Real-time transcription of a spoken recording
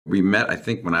We met, I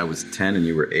think, when I was 10 and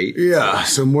you were 8. Yeah,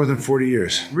 so more than 40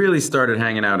 years. Really started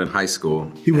hanging out in high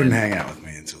school. He wouldn't hang out with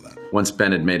me until then. Once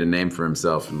Ben had made a name for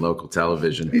himself in local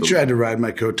television. He tried to ride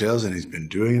my coattails, and he's been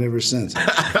doing it ever since.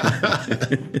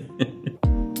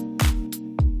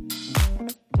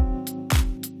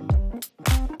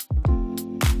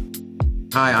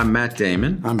 Hi, I'm Matt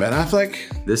Damon. I'm Ben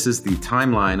Affleck. This is the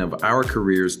timeline of our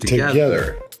careers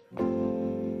together.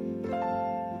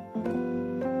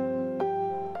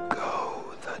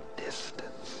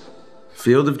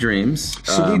 Field of Dreams.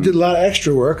 So we did a lot of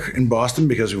extra work in Boston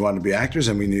because we wanted to be actors,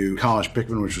 and we knew College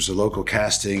Pickman, which was a local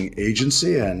casting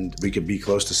agency, and we could be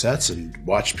close to sets and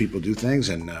watch people do things.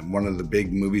 And one of the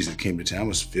big movies that came to town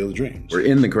was Field of Dreams. We're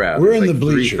in the crowd. We're in the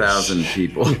bleachers. 3,000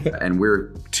 people, and we're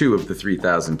 2 of the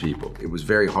 3,000 people. It was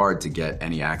very hard to get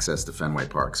any access to Fenway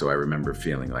Park, so I remember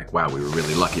feeling like, wow, we were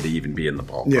really lucky to even be in the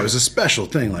ballpark. Yeah, it was a special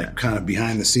thing, like kind of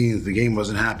behind the scenes. The game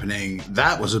wasn't happening.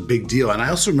 That was a big deal. And I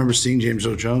also remember seeing James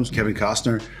Earl Jones, Kevin Costner,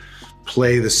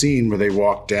 play the scene where they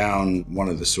walk down one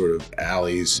of the sort of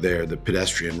alleys there, the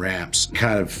pedestrian ramps,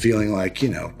 kind of feeling like, you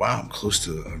know, wow, I'm close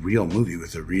to a real movie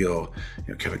with a real,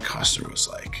 you know, Kevin Costner was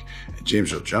like. And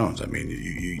James Earl Jones, I mean,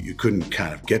 you couldn't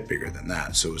kind of get bigger than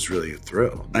that, so it was really a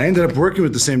thrill. I ended up working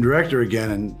with the same director again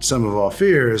in Sum of All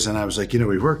Fears, and I was like, you know,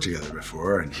 we worked together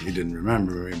before, and he didn't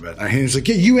remember me, but he was like,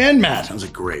 yeah, you and Matt. I was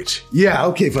like, great. Yeah,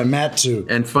 okay, fine, Matt too.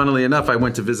 And funnily enough, I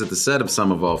went to visit the set of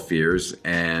Sum of All Fears,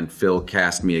 and Phil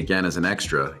cast me again as an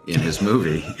extra in his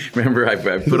movie. Remember, I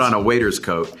put on a waiter's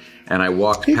coat and I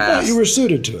walked he past. Thought you were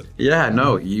suited to it. Yeah,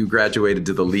 no, you graduated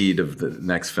to the lead of the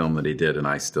next film that he did, and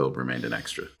I still remained an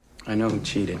extra. I know who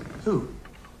cheated. Who?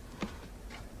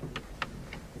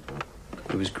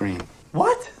 It was Green.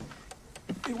 What?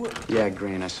 Yeah,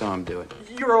 Green. I saw him do it.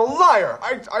 You're a liar.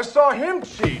 I saw him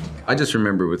cheat. I just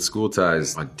remember with School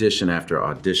Ties, audition after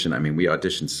audition. I mean, we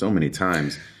auditioned so many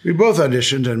times. We both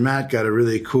auditioned, and Matt got a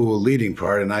really cool leading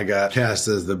part, and I got cast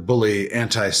as the bully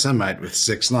anti-Semite with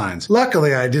 6 lines.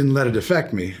 Luckily, I didn't let it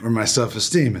affect me or my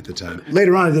self-esteem at the time.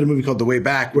 Later on, I did a movie called The Way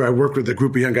Back, where I worked with a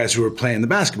group of young guys who were playing the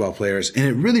basketball players, and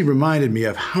it really reminded me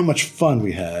of how much fun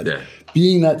we had. Yeah.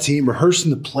 Being that team,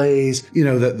 rehearsing the plays, you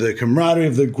know, the camaraderie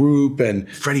of the group, and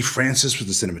Freddie Francis was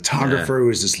the cinematographer, who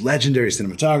was this legendary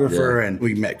cinematographer, and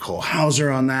we met Cole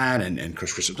Hauser on that, and of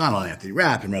course Chris O'Donnell, and Anthony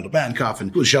Rapp, and Randall Batinkoff,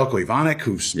 and Shelko Ivanic,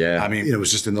 who's, I mean, you know,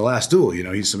 was just in The Last Duel. You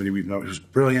know, he's somebody we've known who's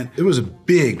brilliant. It was a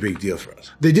big, big deal for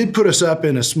us. They did put us up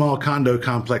in a small condo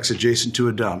complex adjacent to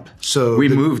a dump. So we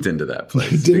moved into that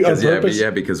place.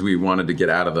 Because we wanted to get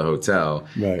out of the hotel,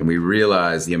 and we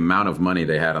realized the amount of money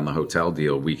they had on the hotel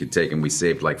deal we could take, and we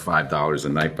saved like $5 a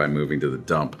night by moving to the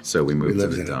dump. So we moved to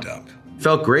the dump.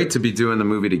 Felt great to be doing the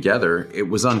movie together. It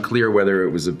was unclear whether it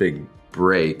was a big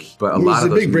break, but a lot of those movies. It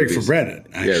was a big break for Brendan,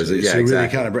 actually. Yeah, it was exactly. Really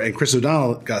kind of, and Chris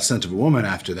O'Donnell got Scent of a Woman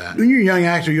after that. When you're a young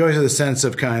actor, you always have the sense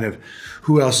of kind of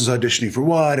who else is auditioning for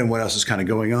what and what else is kind of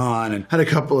going on. And had a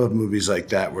couple of movies like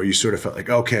that where you sort of felt like,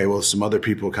 okay, well, some other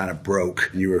people kind of broke,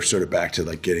 and you were sort of back to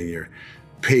like getting your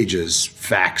pages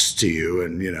faxed to you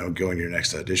and, you know, going to your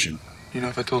next audition. You know,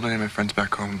 if I told any of my friends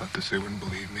back home about this, they wouldn't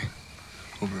believe me.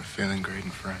 Over a failing grade in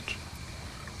French.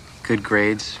 Good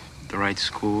grades, the right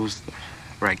schools, the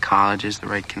right colleges, the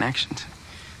right connections.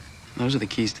 Those are the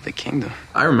keys to the kingdom.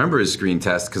 I remember his screen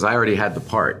test because I already had the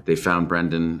part. They found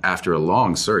Brendan after a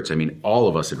long search. I mean, all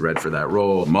of us had read for that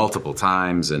role multiple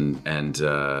times, and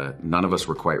none of us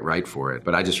were quite right for it.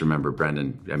 But I just remember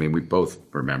Brendan. I mean, we both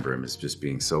remember him as just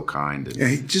being so kind. And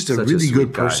he's just a really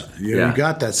good person. You know, you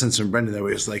got that sense from Brendan that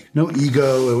way. It's like no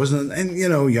ego. It wasn't, and you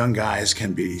know, young guys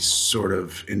can be sort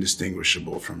of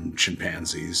indistinguishable from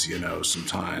chimpanzees, you know,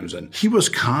 sometimes. And he was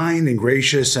kind and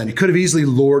gracious, and he could have easily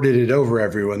lorded it over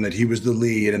everyone that he was the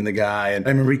lead and the guy. And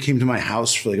I remember he came to my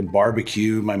house for like a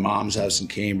barbecue, my mom's house in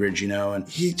Cambridge, you know, and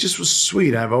he just was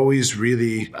sweet. I've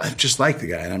just liked the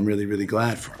guy, and I'm really, really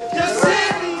glad for him. Just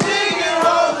sitting, digging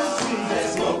all the streets at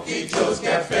Smokey Joe's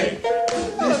Cafe.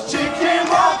 This chick came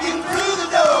walking through the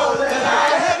door that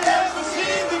I had never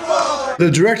seen before.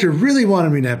 The director really wanted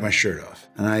me to have my shirt off.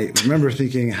 And I remember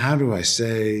thinking, how do I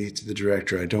say to the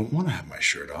director, I don't want to have my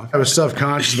shirt off? I was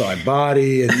self-conscious about my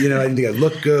body, and, you know, I didn't think I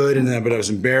looked good, but I was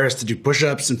embarrassed to do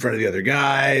push-ups in front of the other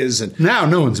guys. And now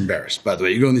no one's embarrassed, by the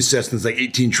way. You go on these sets, and there's like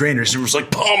 18 trainers, and everyone's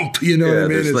like, pump, you know what I mean?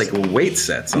 There's like weight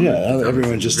sets.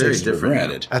 Everyone just takes it for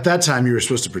granted. At that time, you were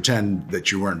supposed to pretend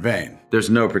that you weren't vain. There's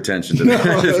no pretension to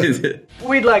that.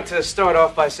 We'd like to start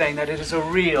off by saying that it is a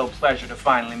real pleasure to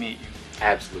finally meet you.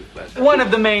 Absolute pleasure. One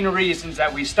of the main reasons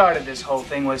that we started this whole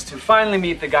thing was to finally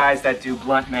meet the guys that do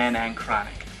Blunt Man and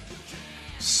Chronic.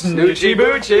 Snoochie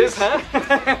booches, huh?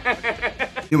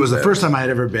 It was the first time I had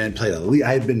ever played a lead.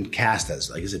 I had been cast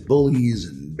as, like, is it bullies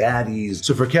and baddies?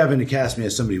 So for Kevin to cast me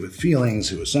as somebody with feelings,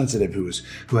 who was sensitive,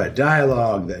 who had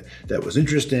dialogue that was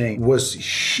interesting, was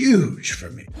huge for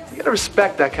me. You gotta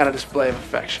respect that kind of display of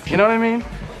affection. You know what I mean?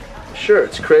 Sure,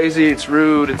 it's crazy, it's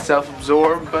rude, it's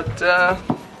self-absorbed, but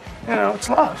you know, it's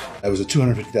love. It was a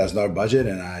 $250,000 budget,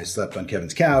 and I slept on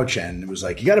Kevin's couch, and it was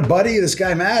like, you got a buddy, this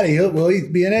guy Matt, will he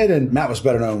be in it? And Matt was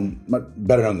better known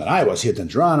than I was. He had done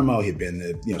Geronimo, he'd been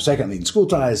the second lead in School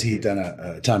Ties, he'd done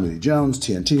a Tommy Lee Jones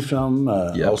TNT film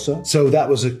also. So that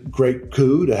was a great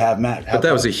coup to have Matt. But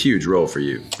that was a huge role for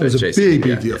you. It was a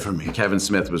big deal for me. Kevin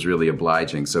Smith was really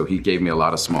obliging, so he gave me a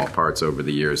lot of small parts over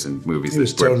the years in movies. He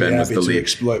was totally happy to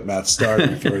exploit Matt's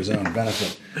stardom for his own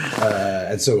benefit,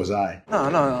 and so was I.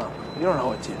 No. You don't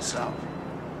owe it to yourself.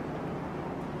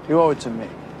 You owe it to me.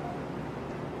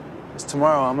 Because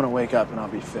tomorrow I'm going to wake up and I'll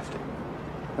be 50.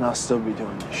 And I'll still be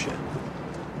doing this shit.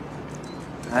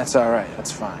 That's all right.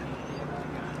 That's fine.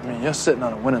 I mean, you're sitting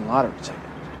on a winning lottery ticket.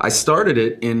 I started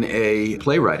it in a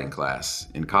playwriting class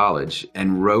in college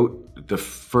and wrote the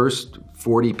first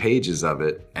 40 pages of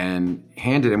it and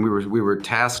handed, and we were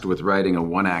tasked with writing a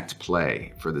one-act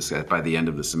play for this by the end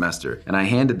of the semester. And I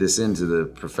handed this in to the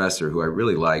professor, who I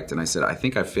really liked, and I said, I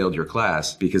think I failed your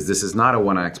class because this is not a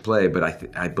one-act play, but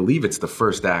I believe it's the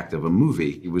first act of a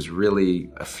movie. He was really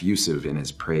effusive in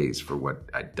his praise for what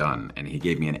I'd done, and he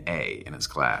gave me an A in his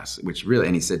class,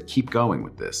 and he said, keep going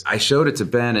with this. I showed it to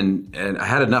Ben, and I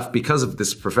had enough, because of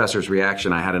this professor's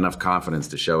reaction, I had enough confidence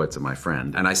to show it to my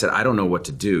friend. And I said, I don't know what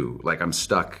to do. Like, I'm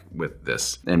stuck with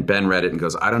this. And Ben read it and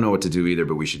goes, I don't know what to do either,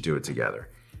 but we should do it together.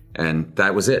 And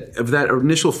that was it. Of that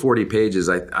initial 40 pages,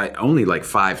 I only like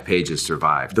 5 pages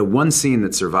survived. The one scene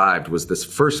that survived was this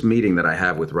first meeting that I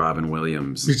have with Robin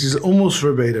Williams. Which is almost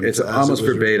verbatim. It's almost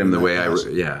verbatim the way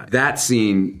that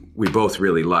scene we both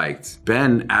really liked.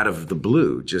 Ben, out of the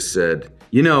blue, just said,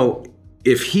 you know,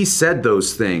 if he said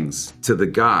those things to the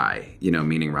guy,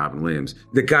 meaning Robin Williams,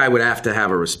 the guy would have to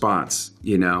have a response,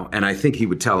 and I think he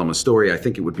would tell him a story. I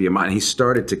think it would be and he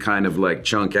started to kind of like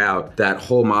chunk out that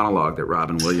whole monologue that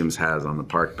Robin Williams has on the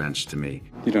park bench to me.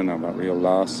 You don't know about real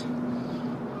loss,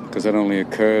 because that only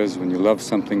occurs when you love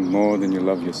something more than you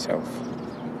love yourself.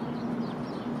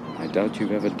 I doubt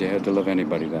you've ever dared to love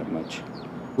anybody that much.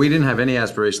 We didn't have any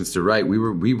aspirations to write. We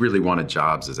really wanted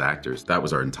jobs as actors. That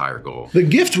was our entire goal. The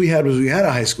gift we had was we had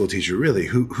a high school teacher, really,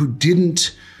 who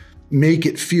didn't make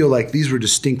it feel like these were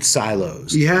distinct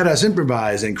silos. He had us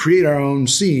improvise and create our own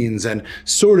scenes and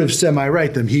sort of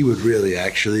semi-write them. He would really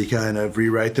actually kind of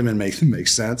rewrite them and make them make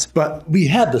sense. But we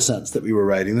had the sense that we were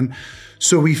writing them,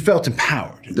 so we felt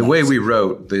empowered. The way we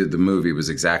wrote the movie was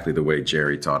exactly the way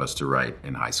Jerry taught us to write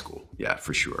in high school. Yeah,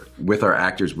 for sure. With our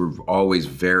actors, we're always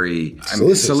very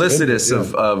solicitous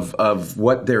of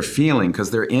what they're feeling,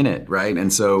 because they're in it, right?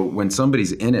 And so when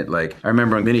somebody's in it, like I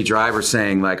remember Minnie Driver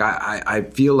saying, like, I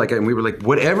feel like, and we were like,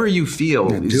 whatever you feel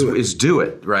do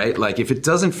it, right? Like if it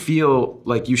doesn't feel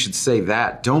like you should say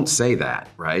that, don't say that,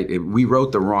 right? We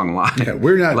wrote the wrong line. Yeah,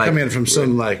 we're not coming from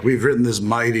some we've written this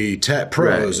mighty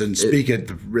prose and speak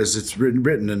it as it's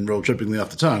written and roll trippingly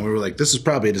off the tongue. We were like, this is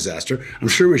probably a disaster. I'm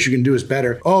sure what you can do is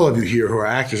better. All of you here who are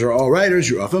actors are all writers,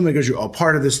 you're all filmmakers, you're all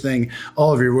part of this thing.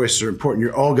 All of your voices are important.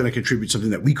 You're all going to contribute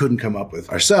something that we couldn't come up with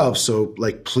ourselves. So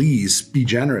please be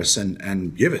generous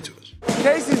and give it to us.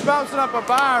 Casey's bouncing up a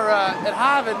bar at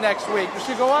Harvard next week. We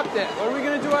should go up there. What are we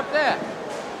going to do up there?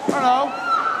 I don't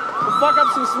know. We'll fuck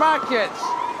up some smart kids.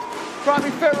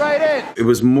 Probably fit right in. It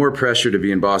was more pressure to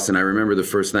be in Boston. I remember the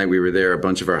first night we were there, a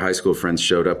bunch of our high school friends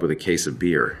showed up with a case of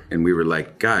beer. And we were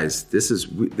like, guys, this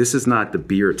is not the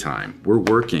beer time. We're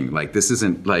working. Like, this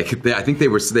isn't like, I think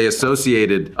they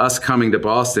associated us coming to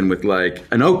Boston with like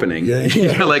an opening.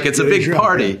 Yeah. Like it's a big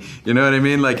party. Yeah. You know what I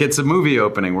mean? Like it's a movie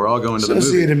opening. We're all going to the movie.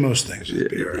 Associated most things with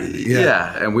beer.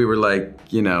 Yeah. And we were like,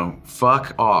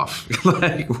 fuck off.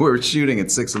 Like we're shooting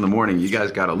at 6 a.m. You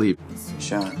guys got to leave.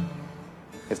 Sean.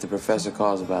 If the professor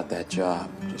calls about that job,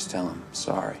 just tell him,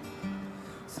 sorry.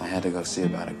 I had to go see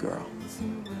about a girl.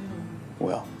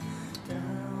 Will.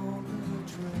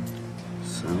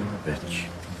 Son of a bitch.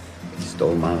 He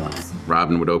stole my line.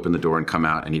 Robin would open the door and come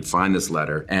out, and he'd find this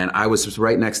letter. And I was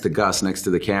right next to Gus, next to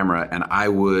the camera, and I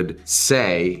would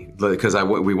say, because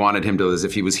we wanted him to, as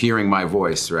if he was hearing my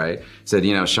voice, right? Said,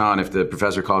 Sean, if the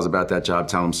professor calls about that job,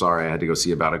 tell him sorry, I had to go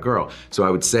see about a girl. So I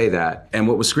would say that. And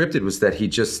what was scripted was that he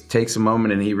just takes a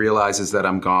moment and he realizes that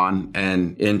I'm gone.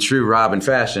 And in true Robin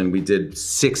fashion, we did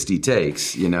 60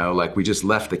 takes, we just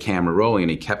left the camera rolling,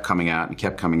 and he kept coming out and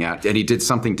kept coming out. And he did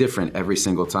something different every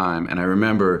single time. And I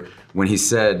remember when he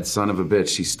said, son of a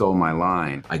bitch, he stole my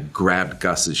line. I grabbed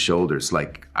Gus's shoulders,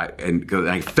 like, and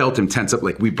I felt him tense up.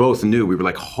 Like, we both knew. We were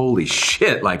like, holy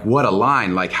shit, like, what a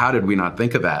line. Like, how did we not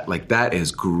think of that? Like, that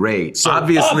is great. So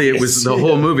obviously, it was, the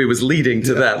whole movie was leading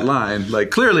to that line.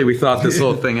 Like, clearly we thought this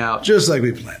whole thing out. Just like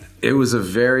we planned it. It was a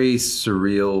very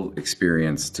surreal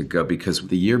experience to go, because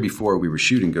the year before we were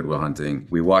shooting Good Will Hunting,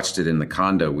 we watched it in the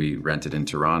condo we rented in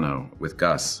Toronto with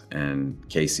Gus and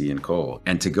Casey and Cole.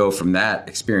 And to go from that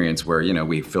experience where, you know,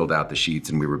 we filled out the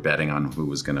sheets and we were betting on who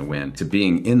was gonna win, to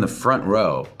being in the front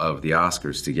row of the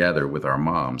Oscars together with our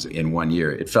moms in 1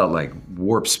 year, it felt like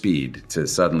warp speed to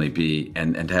suddenly be,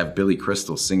 and to have Billy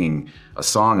Crystal singing a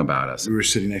song about us. We were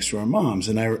sitting next to our moms,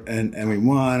 and we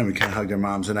won, and we kind of hugged our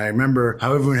moms. And I remember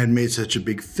how everyone had made such a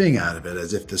big thing out of it,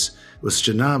 as if this was such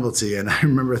a novelty. And I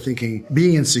remember thinking,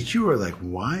 being insecure, like,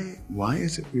 why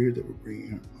is it weird that we're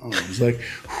bringing our moms? Like,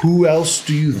 who else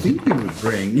do you think we would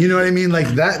bring? You know what I mean? Like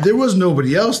that, there was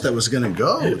nobody else that was going to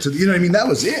go. To, you know what I mean? That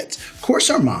was it. Of course,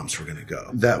 our moms were going to go.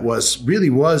 That really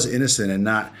was innocent and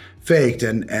not faked.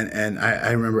 And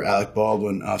I remember Alec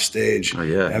Baldwin off stage. Oh,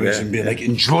 yeah. Being like,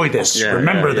 enjoy this.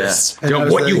 Remember this. Yeah.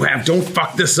 What you have, don't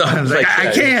fuck this up. I was like,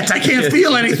 I can't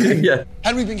feel anything. Yeah.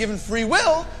 Had we been given free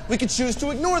will, we could choose to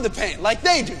ignore the pain like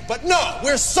they do. But no,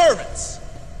 we're servants.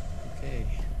 Okay.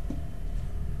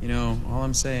 You know, all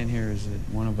I'm saying here is that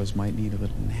one of us might need a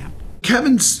little nap.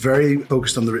 Kevin's very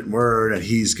focused on the written word, and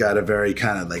he's got a very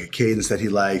kind of like a cadence that he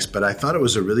likes, but I thought it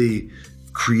was a really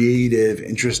creative,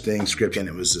 interesting script, and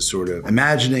it was a sort of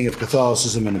imagining of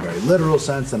Catholicism in a very literal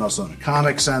sense and also in a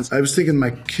comic sense. I was thinking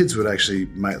my kids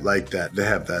might like that. They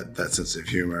have that sense of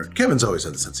humor. Kevin's always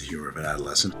had the sense of humor of an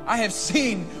adolescent. I have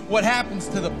seen what happens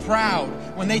to the proud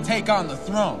when they take on the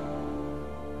throne.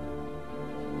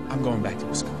 I'm going back to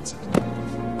Wisconsin.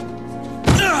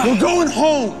 We're going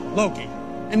home, Loki.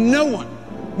 And no one,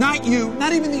 not you,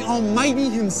 not even the Almighty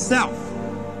himself,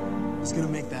 is going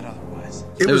to make that otherwise.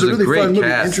 It was a really great fun movie,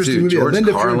 cast, interesting too. movie. George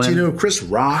Linda Carlin, Fiorentino, Chris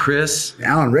Rock,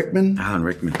 Alan Rickman.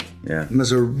 Yeah. It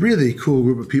was a really cool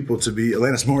group of people to be.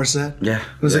 Alanis Morissette. Yeah.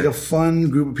 It was like a fun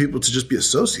group of people to just be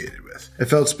associated with. It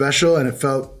felt special, and it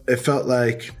felt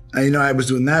like, you know, I was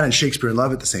doing that and Shakespeare in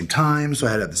Love at the same time, so I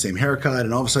had to have the same haircut,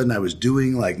 and all of a sudden I was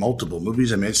doing like multiple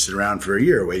movies. I mean, I sit around for a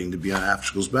year waiting to be on an after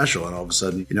school special, and all of a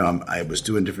sudden, you know, I was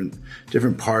doing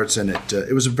different parts, and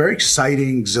it was a very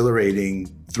exciting, exhilarating,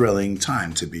 thrilling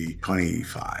time to be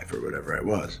 25 or whatever I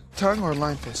was. Tongue or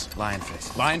lion face? Lion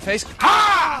face. Lion face?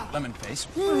 Ha! Lemon face.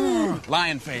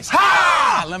 Lion face.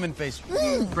 Ha! Lemon face.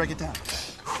 Break it down.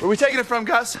 Where are we taking it from,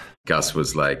 Gus? Gus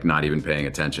was like not even paying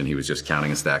attention. He was just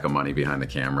counting a stack of money behind the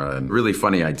camera. And really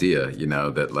funny idea, you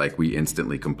know, that like we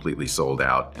instantly completely sold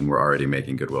out and we're already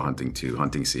making Good Will Hunting 2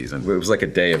 hunting season. It was like a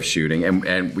day of shooting.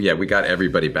 And yeah, we got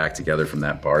everybody back together from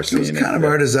that bar scene. It was kind of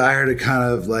our desire to kind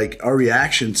of like our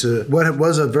reaction to what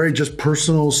was a very just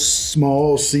personal,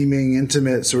 small, seeming,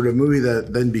 intimate sort of movie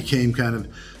that then became kind of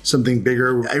something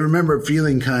bigger. I remember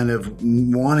feeling kind of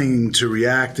wanting to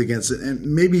react against it, and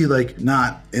maybe like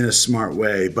not in a smart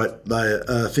way, but by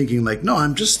thinking like, no,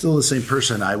 I'm just still the same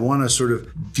person. I want to sort of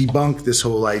debunk this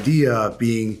whole idea of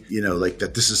being, you know, like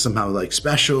that this is somehow like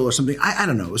special or something. I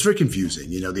don't know. It was very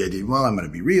confusing. You know, the idea, well, I'm going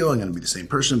to be real. I'm going to be the same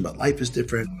person, but life is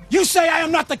different. You say I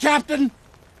am not the captain?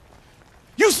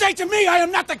 You say to me I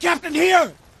am not the captain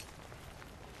here?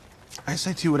 I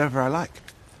say to you whatever I like.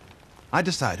 I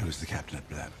decide who's the captain at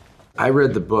Blab. I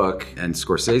read the book, and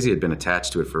Scorsese had been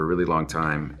attached to it for a really long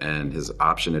time, and his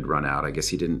option had run out. I guess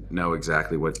he didn't know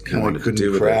exactly what he wanted to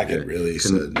do with it. Couldn't crack it, really.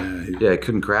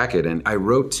 Couldn't crack it. And I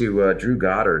wrote to Drew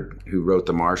Goddard, who wrote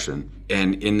The Martian,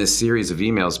 and in this series of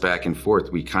emails back and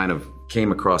forth, we kind of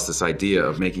came across this idea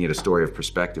of making it a story of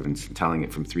perspective and telling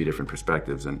it from 3 different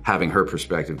perspectives, and having her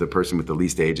perspective, the person with the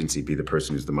least agency, be the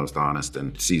person who's the most honest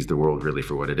and sees the world really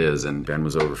for what it is. And Ben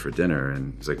was over for dinner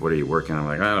and he's like, what are you working on? I'm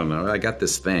like, I don't know, I got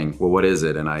this thing. Well, what is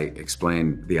it? And I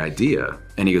explained the idea.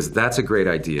 And he goes, that's a great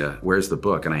idea. Where's the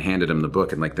book? And I handed him the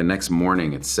book. And like the next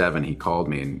morning at 7, he called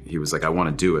me and he was like, I want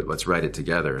to do it. Let's write it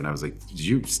together. And I was like, did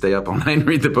you stay up all night and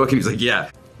read the book? And he was like,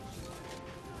 yeah.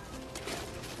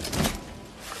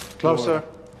 Closer.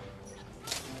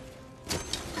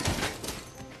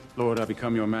 Lord, I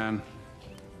become your man.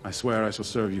 I swear I shall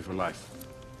serve you for life.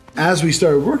 As we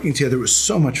started working together, it was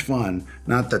so much fun.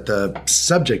 Not that the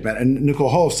subject matter, and Nicole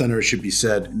Holofcener, it should be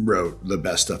said, wrote the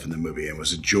best stuff in the movie and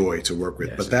was a joy to work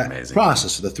with. But that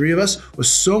process of the 3 of us was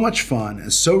so much fun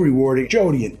and so rewarding.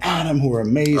 Jody and Adam, who were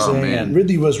amazing, and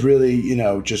Ridley was really, you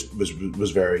know, just was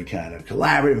very kind of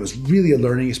collaborative. It was really a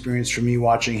learning experience for me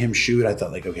watching him shoot. I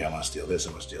thought like, okay, I want to steal this,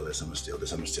 I'm going to steal this, I'm going to steal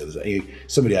this, I'm going to steal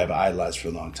this. Somebody I've idolized for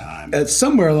a long time. At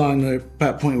somewhere along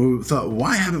that point, we thought,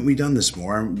 why haven't we done this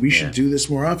more? We should do this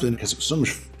more often. triumphant because it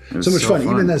was so much fun.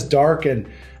 Even as dark and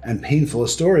painful a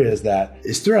story as that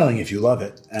is thrilling if you love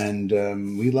it, and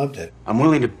we loved it. I'm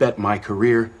willing to bet my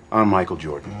career on Michael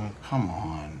Jordan. Come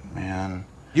on, man.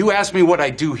 You ask me what I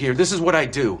do here. This is what I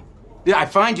do. I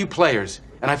find you players,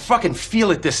 and I fucking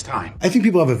feel it this time. I think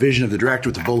people have a vision of the director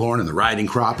with the bullhorn and the riding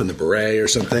crop and the beret or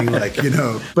something like,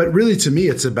 But really, to me,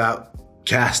 it's about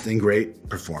casting great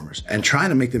performers and trying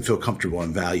to make them feel comfortable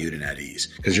and valued and at ease,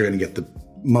 because you're going to get the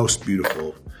most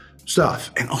beautiful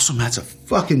stuff. And also, Matt's a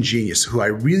fucking genius who I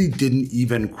really didn't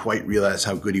even quite realize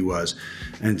how good he was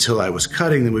until I was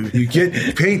cutting the movie. You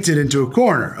get painted into a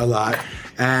corner a lot,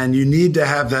 and you need to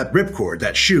have that ripcord,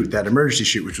 that shoot, that emergency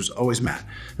shoot, which was always Matt.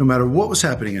 No matter what was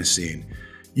happening in a scene,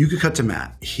 you could cut to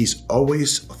Matt. He's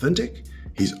always authentic,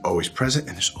 he's always present,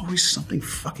 and there's always something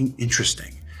fucking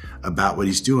interesting about what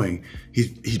he's doing.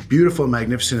 He's beautiful and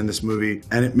magnificent in this movie,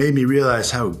 and it made me realize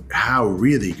how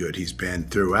really good he's been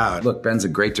throughout. Look, Ben's a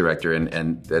great director,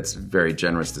 and that's very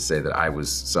generous to say that I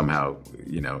was somehow,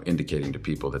 indicating to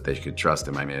people that they could trust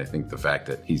him. I mean, I think the fact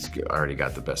that he's already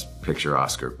got the Best Picture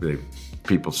Oscar,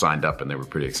 people signed up and they were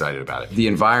pretty excited about it. The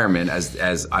environment,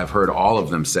 as I've heard all of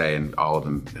them say, and all of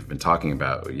them have been talking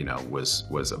about,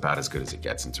 was about as good as it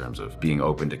gets in terms of being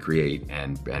open to create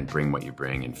and bring what you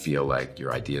bring and feel like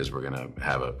your ideas were gonna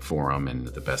have a forum and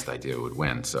the best idea would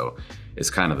win. So it's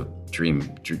kind of the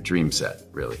dream set,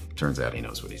 really. Turns out he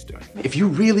knows what he's doing. If you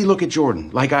really look at Jordan,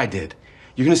 like I did,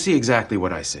 you're gonna see exactly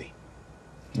what I see.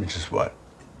 Which is what?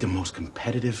 The most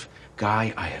competitive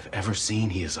guy I have ever seen.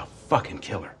 He is a fucking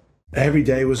killer. Every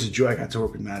day was a joy. I got to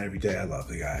work with Matt every day. I love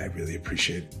the guy. I really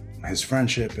appreciate his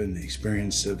friendship and the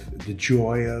experience of the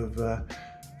joy of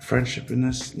friendship in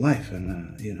this life.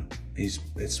 And,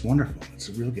 it's wonderful. It's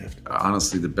a real gift.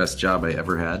 Honestly, the best job I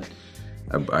ever had.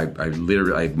 I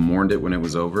literally mourned it when it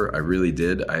was over. I really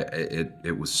did.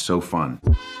 It was so fun.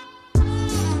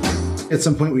 At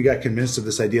some point, we got convinced of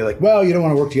this idea, like, well, you don't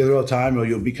want to work together all the time, or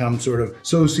you'll become sort of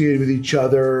associated with each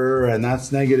other, and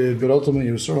that's negative. But ultimately,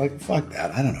 it was sort of like, fuck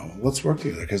that. I don't know. Let's work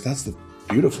together, because that's the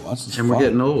beautiful. That's the and fun. We're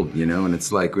getting old, and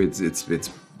it's like it's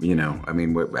I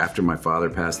mean, after my father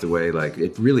passed away, like,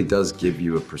 it really does give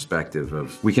you a perspective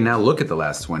of, we can now look at the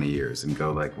last 20 years and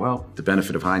go like, well, the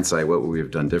benefit of hindsight, what would we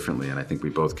have done differently? And I think we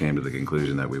both came to the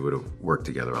conclusion that we would have worked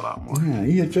together a lot more. Yeah,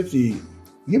 you hit 50,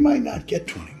 you might not get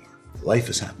 20 more. Life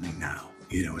is happening now.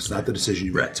 It's not the decision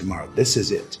you make tomorrow. This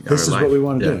is it. This is what we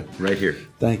want to do. Right here.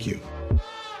 Thank you.